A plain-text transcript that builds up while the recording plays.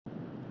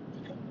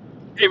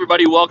Hey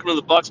everybody, welcome to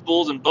the Bucks,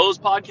 Bulls, and Bows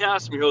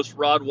podcast. I'm your host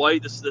Rod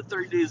White. This is the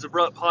 30 Days of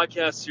Rut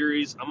podcast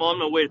series. I'm on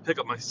my way to pick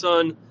up my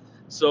son,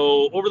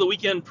 so over the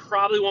weekend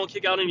probably won't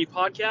kick out any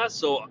podcasts.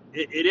 So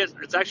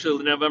it's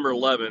actually November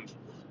 11th.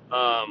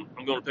 I'm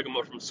going to pick him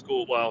up from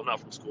school. Well, not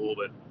from school,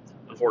 but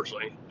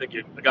unfortunately, I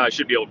think the guy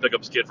should be able to pick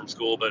up his kid from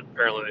school, but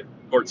apparently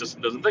the court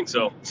system doesn't think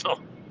so. So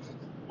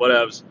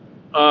whatevs.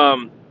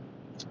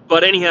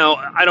 But anyhow,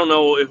 I don't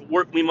know if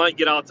we might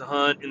get out to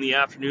hunt in the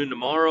afternoon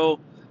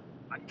tomorrow.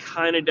 I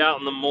kind of doubt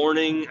in the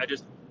morning.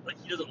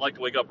 He doesn't like to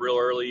wake up real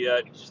early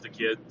yet. He's just a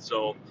kid,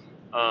 so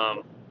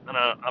I'm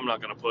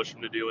not going to push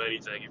him to do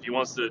anything. If he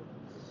wants to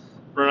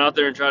run out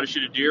there and try to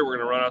shoot a deer, we're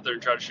going to run out there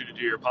and try to shoot a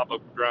deer, pop a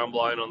ground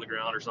blind on the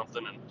ground or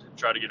something, and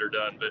try to get her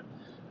done. But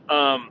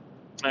I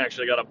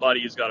actually got a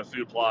buddy who's got a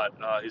food plot.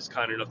 He's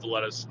kind enough to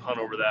let us hunt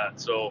over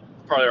that. So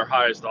probably our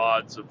highest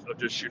odds of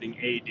just shooting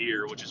a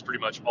deer, which is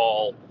pretty much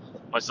all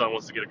my son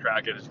wants to get a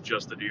crack at, is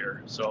just a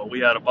deer. So we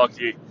had a buck.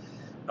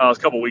 A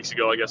couple weeks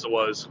ago, I guess it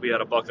was, we had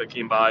a buck that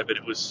came by, but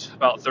it was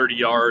about 30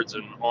 yards,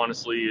 and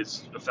honestly,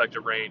 its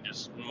effective range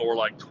is more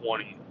like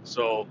 20.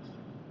 So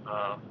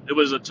it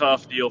was a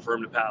tough deal for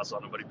him to pass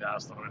on it, but he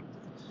passed on it.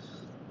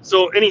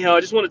 So anyhow,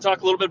 I just want to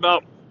talk a little bit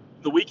about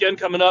the weekend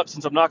coming up,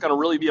 since I'm not going to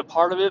really be a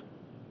part of it.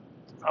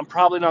 I'm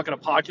probably not going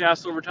to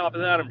podcast over top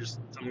of that. I'm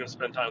going to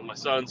spend time with my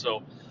son.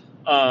 So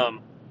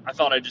I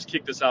thought I'd just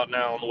kick this out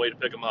now on the way to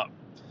pick him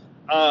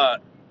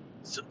up.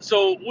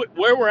 So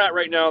where we're at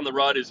right now in the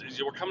rut is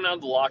we're coming out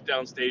of the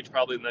lockdown stage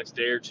probably the next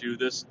day or two.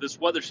 This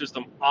weather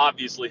system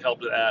obviously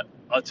helped that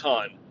a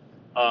ton.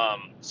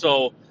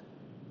 So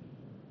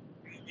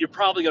you're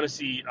probably going to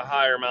see a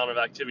higher amount of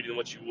activity than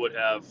what you would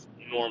have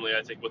normally,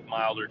 I think, with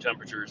milder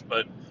temperatures.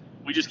 But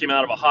we just came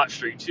out of a hot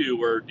streak too,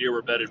 where deer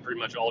were bedded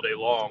pretty much all day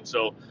long.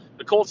 So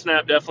the cold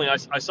snap definitely.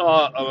 I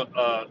saw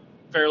a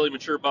fairly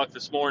mature buck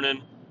this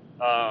morning.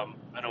 I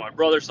know my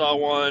brother saw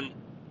one.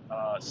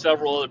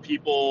 Several other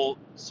people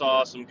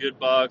saw some good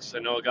bucks. I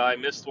know a guy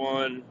missed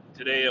one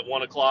today at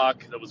 1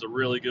 o'clock. That was a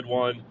really good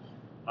one.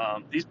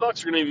 These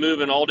bucks are going to be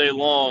moving all day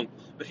long.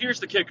 But here's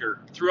the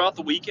kicker. Throughout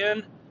the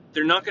weekend,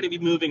 they're not going to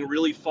be moving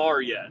really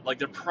far yet. Like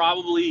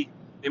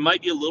they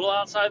might be a little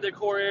outside their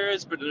core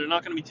areas, but they're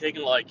not going to be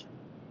taking like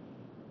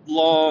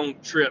long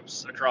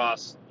trips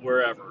across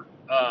wherever.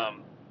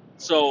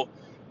 So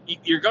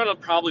you're going to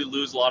probably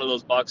lose a lot of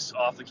those bucks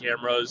off the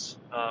cameras.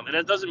 And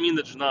that doesn't mean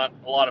that there's not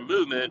a lot of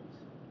movement.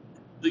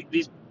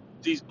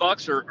 These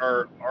bucks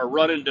are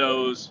running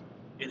does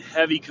in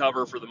heavy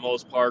cover for the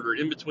most part, or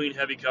in between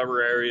heavy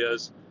cover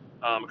areas,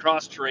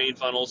 across terrain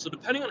funnels. So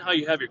depending on how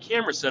you have your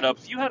camera set up,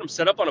 if you had them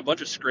set up on a bunch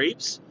of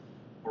scrapes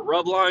or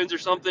rub lines or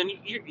something,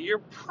 you're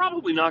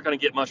probably not going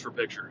to get much for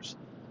pictures.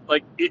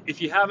 Like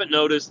if you haven't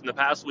noticed, in the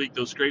past week,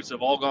 those scrapes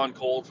have all gone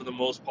cold for the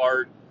most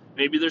part.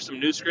 Maybe there's some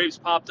new scrapes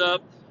popped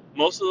up.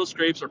 Most of those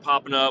scrapes are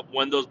popping up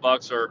when those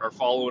bucks are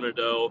following a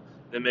doe.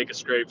 They make a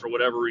scrape for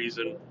whatever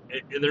reason,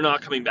 and they're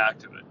not coming back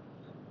to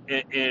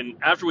it. And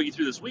after we get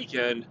through this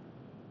weekend,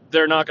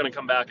 they're not going to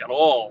come back at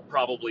all,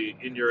 probably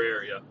in your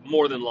area,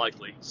 more than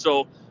likely.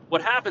 So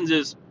what happens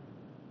is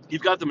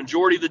you've got the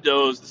majority of the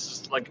does. This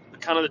is like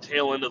kind of the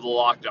tail end of the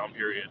lockdown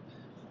period.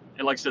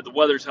 And like I said, the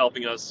weather's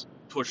helping us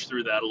push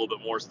through that a little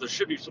bit more. So there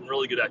should be some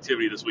really good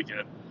activity this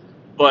weekend.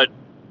 But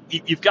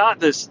you've got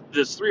this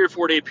 3 or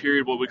 4 day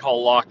period, what we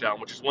call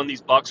lockdown, which is when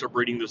these bucks are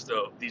breeding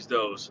these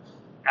does,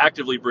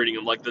 actively breeding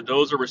them. Like the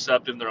does are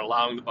receptive, and they're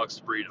allowing the bucks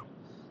to breed them.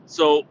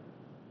 So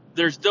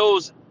there's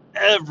does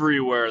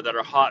everywhere that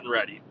are hot and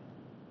ready.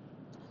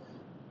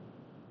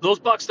 Those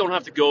bucks don't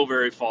have to go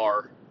very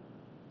far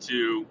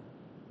to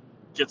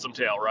get some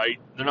tail, right?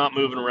 They're not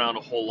moving around a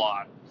whole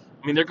lot.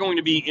 I mean, they're going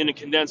to be in a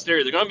condensed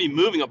area. They're going to be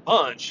moving a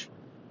bunch,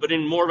 but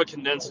in more of a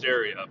condensed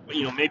area.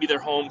 Maybe their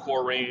home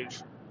core range,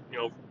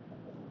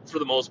 for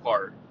the most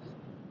part.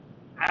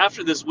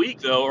 After this week,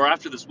 though, or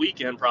after this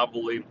weekend,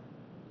 probably,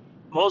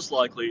 most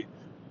likely,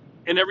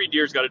 and every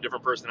deer's got a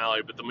different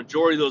personality, but the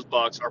majority of those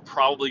bucks are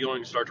probably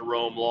going to start to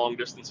roam long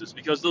distances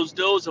because those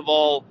does have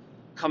all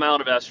come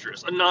out of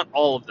estrus, and not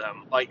all of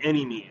them by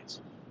any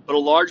means, but a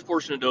large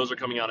portion of does are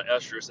coming out of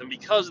estrus, and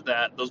because of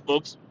that, those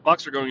bucks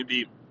are going to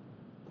be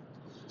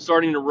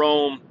starting to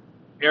roam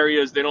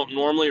areas they don't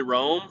normally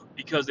roam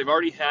because they've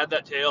already had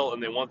that tail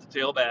and they want the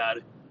tail bad,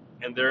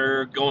 and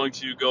they're going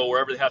to go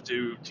wherever they have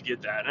to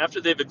get that. And after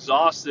they've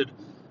exhausted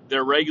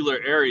their regular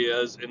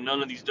areas and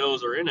none of these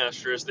does are in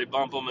estrus, they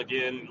bump them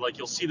again. Like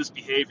you'll see this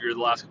behavior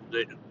the last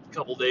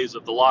couple days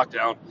of the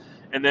lockdown,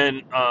 and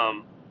then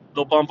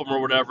they'll bump them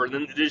or whatever, and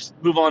then they just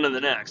move on to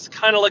the next.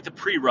 Kind of like the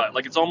pre-rut.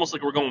 Like it's almost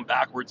like we're going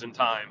backwards in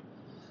time.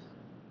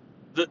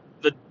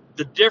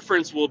 The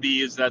difference will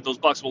be is that those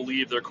bucks will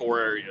leave their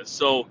core areas.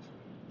 So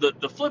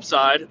the flip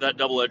side, that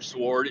double-edged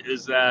sword,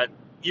 is that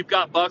you've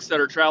got bucks that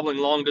are traveling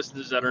long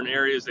distances that are in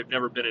areas they've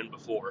never been in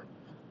before.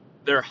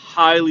 They're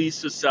highly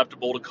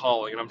susceptible to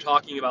calling, and I'm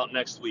talking about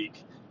next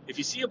week. If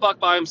you see a buck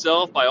by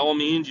himself, by all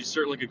means, you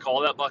certainly could call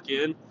that buck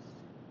in.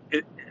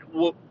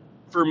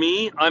 For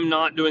me, I'm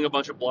not doing a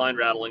bunch of blind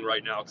rattling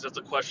right now because that's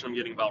a question I'm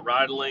getting about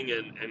rattling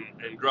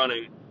and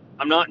grunting.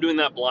 I'm not doing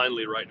that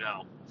blindly right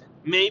now.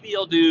 Maybe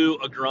I'll do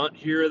a grunt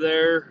here or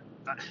there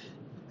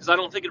because I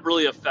don't think it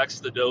really affects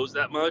the does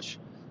that much.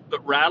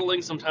 But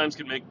rattling sometimes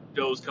can make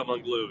does come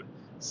unglued.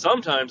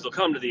 Sometimes they'll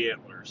come to the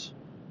antlers,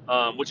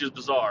 which is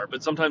bizarre,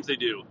 but sometimes they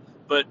do.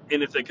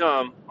 And if they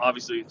come,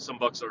 obviously some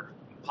bucks are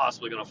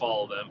possibly going to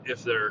follow them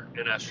if they're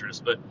in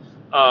estrus. But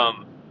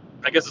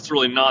I guess it's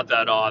really not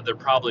that odd. They're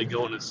probably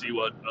going to see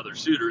what other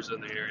suitors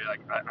in the area.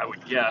 I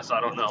would guess. I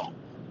don't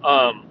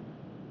know.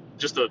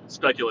 Just a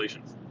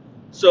speculation.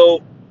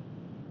 So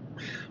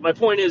my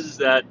point is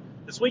that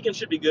this weekend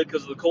should be good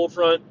because of the cold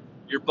front.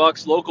 Your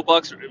bucks, local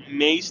bucks,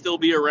 may still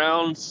be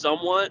around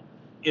somewhat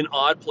in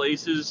odd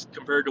places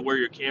compared to where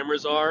your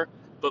cameras are,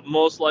 but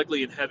most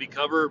likely in heavy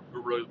cover.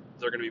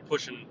 They're going to be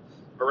pushing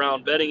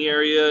around bedding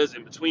areas,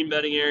 in between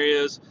bedding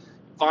areas.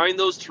 Find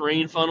those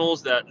terrain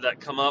funnels that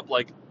come up,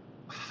 like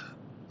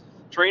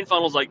terrain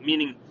funnels, like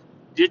meaning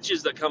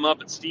ditches that come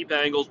up at steep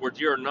angles where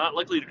deer are not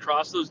likely to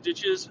cross those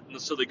ditches,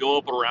 and so they go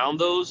up around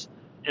those,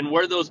 and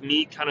where those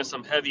meet kind of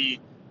some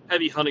heavy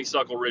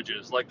honeysuckle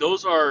ridges. Like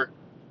those are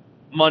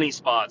money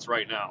spots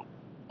right now.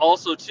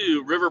 Also,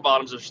 too, river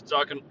bottoms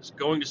are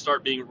going to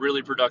start being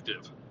really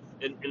productive,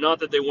 and not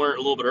that they weren't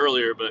a little bit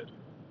earlier, but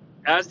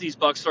as these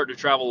bucks start to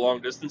travel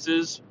long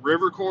distances,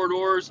 river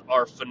corridors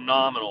are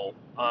phenomenal,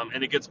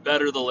 and it gets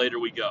better the later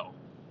we go.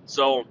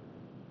 So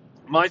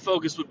my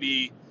focus would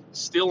be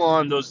still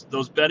on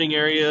those bedding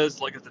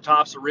areas, like at the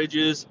tops of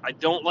ridges. I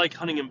don't like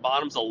hunting in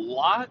bottoms a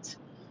lot,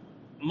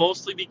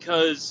 mostly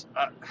because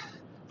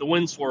the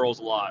wind swirls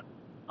a lot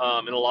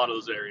in a lot of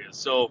those areas.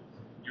 So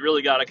you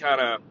really got to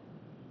kind of,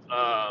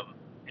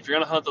 if you're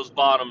going to hunt those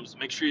bottoms,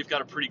 make sure you've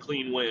got a pretty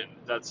clean wind.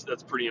 That's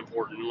pretty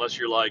important, unless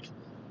you're like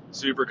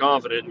super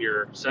confident in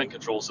your scent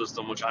control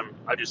system, which I'm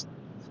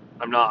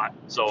not.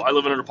 So I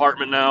live in an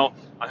apartment now.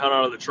 I hunt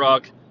out of the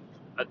truck.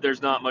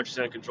 There's not much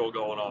scent control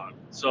going on.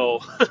 So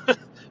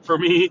for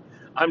me,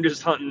 I'm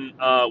just hunting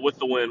with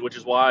the wind, which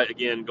is why,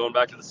 again, going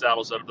back to the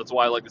saddle setup, that's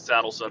why I like the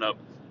saddle setup.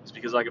 It's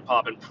because I can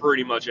pop in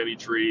pretty much any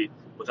tree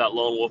with that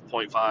Lone Wolf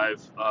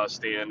 0.5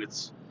 stand.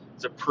 It's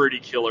a pretty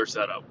killer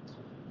setup.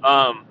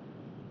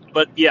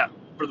 But yeah,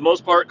 for the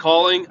most part,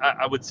 calling,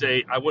 I would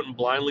say I wouldn't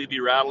blindly be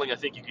rattling. I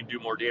think you can do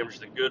more damage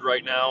than good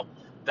right now.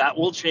 That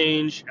will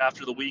change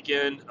after the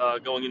weekend,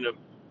 going into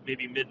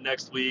maybe mid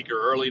next week or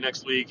early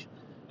next week,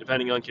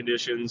 depending on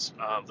conditions.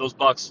 Those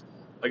bucks,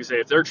 like I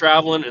say, if they're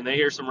traveling and they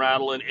hear some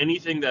rattling,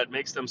 anything that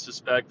makes them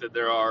suspect that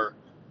there are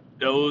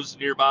does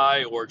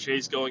nearby or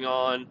chase going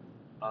on,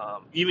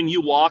 even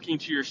you walking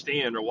to your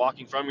stand or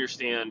walking from your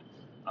stand,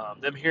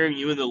 them hearing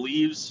you in the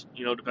leaves,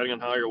 depending on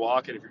how you're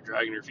walking, if you're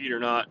dragging your feet or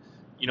not,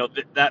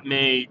 that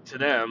may, to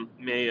them,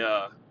 may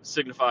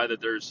signify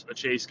that there's a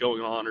chase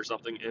going on or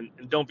something.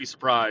 And don't be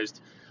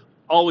surprised.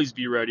 Always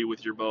be ready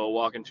with your bow,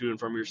 walking to and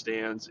from your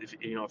stands.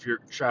 If you're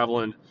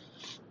traveling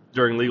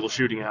during legal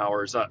shooting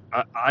hours,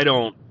 I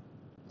don't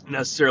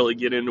necessarily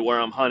get into where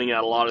I'm hunting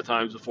at a lot of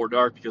times before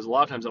dark, because a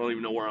lot of times I don't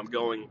even know where I'm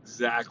going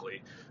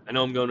exactly. I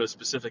know I'm going to a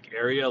specific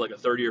area, like a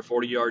 30 or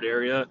 40 yard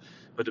area,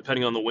 but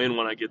depending on the wind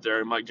when I get there,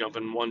 I might jump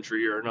in one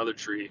tree or another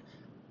tree.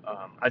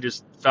 I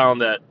just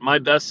found that my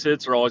best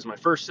sits are always my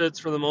first sits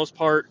for the most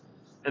part,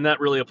 and that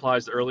really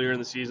applies to earlier in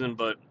the season,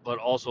 but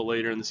also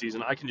later in the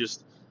season.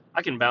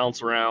 I can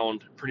bounce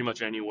around pretty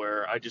much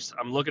anywhere.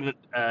 I'm looking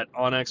at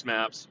onX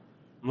maps.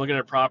 I'm looking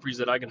at properties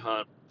that I can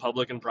hunt,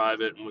 public and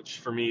private, which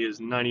for me is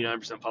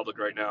 99% public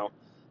right now.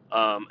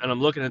 And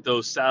I'm looking at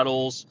those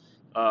saddles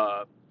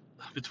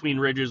between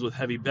ridges with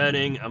heavy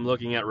bedding. I'm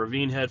looking at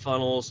ravine head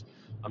funnels.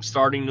 I'm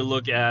starting to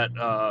look at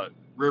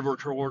river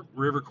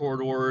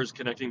corridors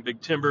connecting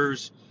big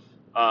timbers.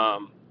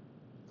 And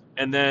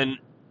then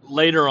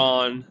later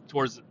on,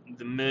 towards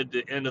the mid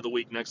to end of the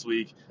week next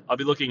week, I'll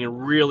be looking in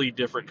really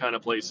different kind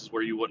of places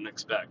where you wouldn't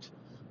expect.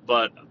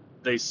 But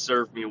they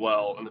served me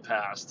well in the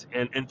past,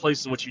 and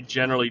places in which you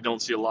generally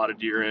don't see a lot of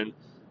deer in,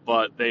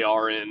 but they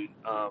are in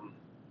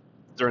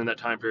during that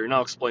time period. And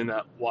I'll explain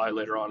that why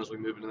later on as we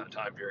move into that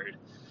time period.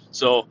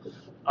 So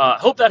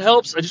hope that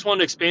helps. I just wanted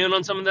to expand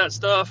on some of that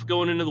stuff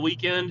going into the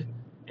weekend.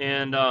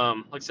 And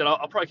like I said,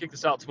 I'll probably kick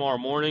this out tomorrow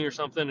morning or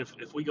something.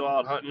 If we go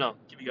out hunting, I'll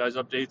give you guys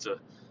updates of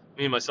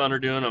me and my son are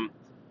doing them.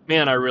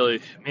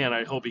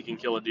 I hope he can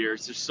kill a deer.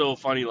 It's just so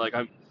funny. Like,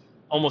 I'm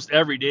almost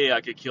every day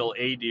I could kill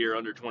a deer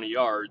under 20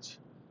 yards.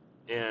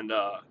 And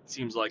it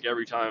seems like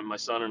every time my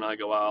son and I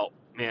go out,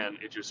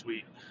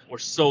 we're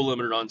so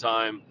limited on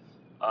time.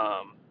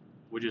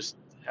 We just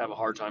have a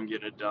hard time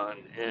getting it done.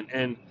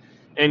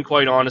 And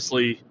quite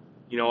honestly,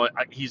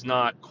 he's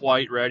not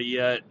quite ready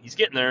yet. He's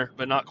getting there,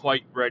 but not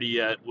quite ready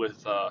yet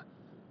with a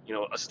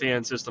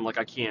stand system. Like,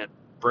 I can't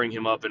bring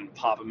him up and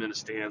pop him into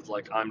stands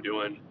like I'm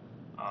doing.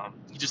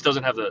 He just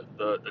doesn't have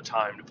the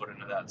time to put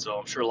into that. So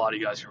I'm sure a lot of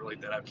you guys can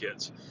relate that have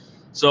kids.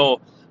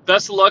 So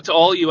best of luck to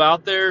all of you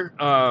out there.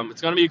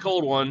 It's going to be a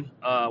cold one.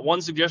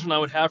 One suggestion I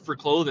would have for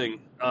clothing,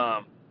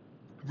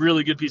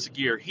 really good piece of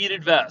gear,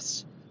 heated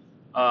vests.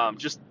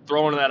 Just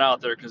throwing that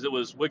out there because it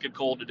was wicked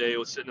cold today. It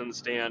was sitting in the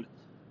stand.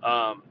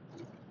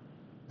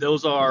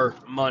 Those are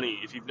money.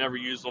 If you've never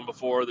used one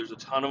before, there's a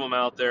ton of them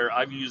out there.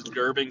 I've used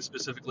Gerbing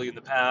specifically in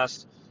the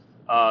past.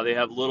 They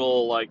have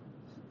little, like,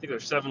 I think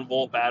they're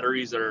 7-volt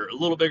batteries that are a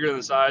little bigger than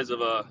the size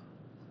of a,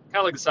 kind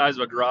of like the size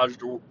of a garage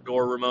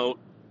door remote,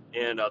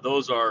 and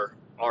those are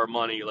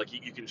money. Like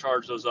you can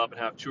charge those up and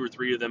have 2 or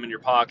 3 of them in your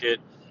pocket.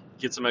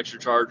 Get some extra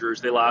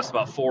chargers. They last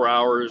about 4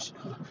 hours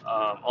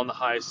on the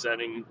highest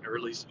setting, or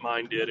at least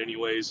mine did,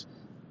 anyways.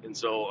 And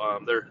so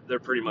they're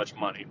pretty much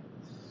money.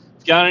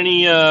 If you got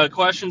any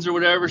questions or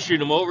whatever, shoot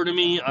them over to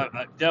me.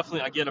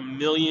 I get a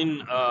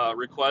million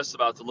requests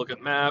about to look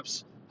at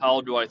maps.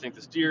 How do I think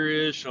this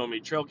deer is? Show me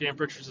trail cam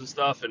pictures and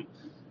stuff, and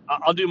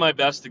I'll do my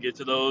best to get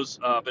to those,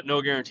 but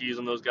no guarantees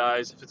on those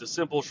guys. If it's a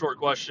simple, short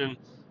question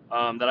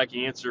that I can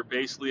answer,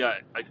 basically,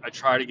 I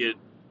try to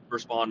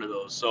respond to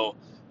those. So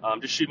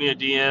just shoot me a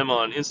DM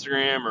on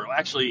Instagram, or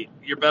actually,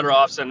 you're better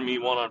off sending me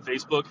one on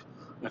Facebook.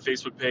 My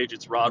Facebook page,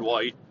 it's Rod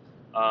White.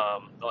 I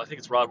think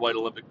it's Rod White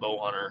Olympic Bow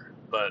Hunter,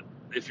 but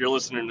if you're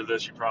listening to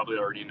this, you probably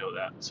already know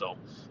that. So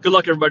good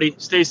luck, everybody.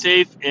 Stay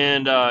safe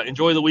and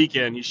enjoy the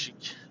weekend. You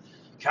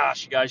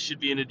guys should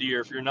be into deer.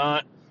 If you're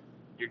not,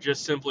 you're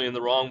just simply in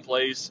the wrong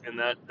place, and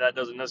that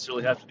doesn't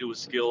necessarily have to do with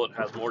skill. It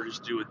has more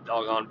just to do with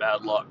doggone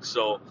bad luck.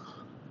 So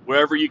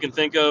wherever you can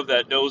think of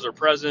that does are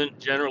present,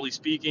 generally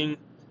speaking,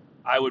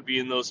 I would be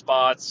in those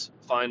spots,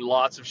 find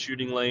lots of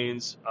shooting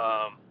lanes,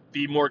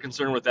 be more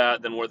concerned with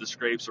that than where the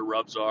scrapes or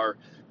rubs are.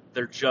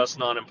 They're just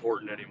not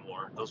important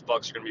anymore. Those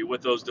bucks are going to be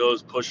with those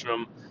does, pushing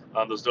them.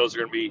 Those does are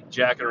going to be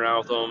jacking around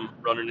with them,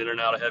 running in and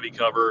out of heavy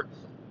cover.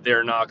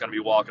 They're not going to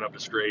be walking up to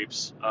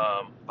scrapes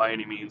by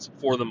any means,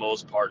 for the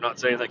most part. Not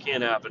saying that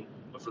can't happen,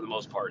 but for the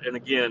most part. And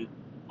again,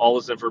 all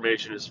this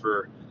information is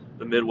for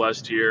the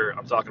Midwest here.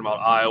 I'm talking about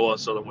Iowa,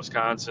 southern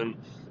Wisconsin,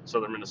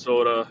 southern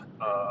Minnesota,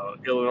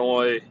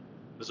 Illinois,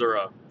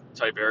 Missouri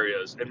type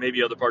areas, and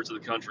maybe other parts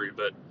of the country,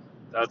 but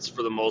that's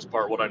for the most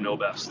part what I know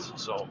best.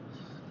 So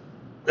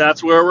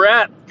that's where we're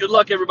at. Good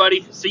luck,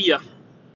 everybody. See ya.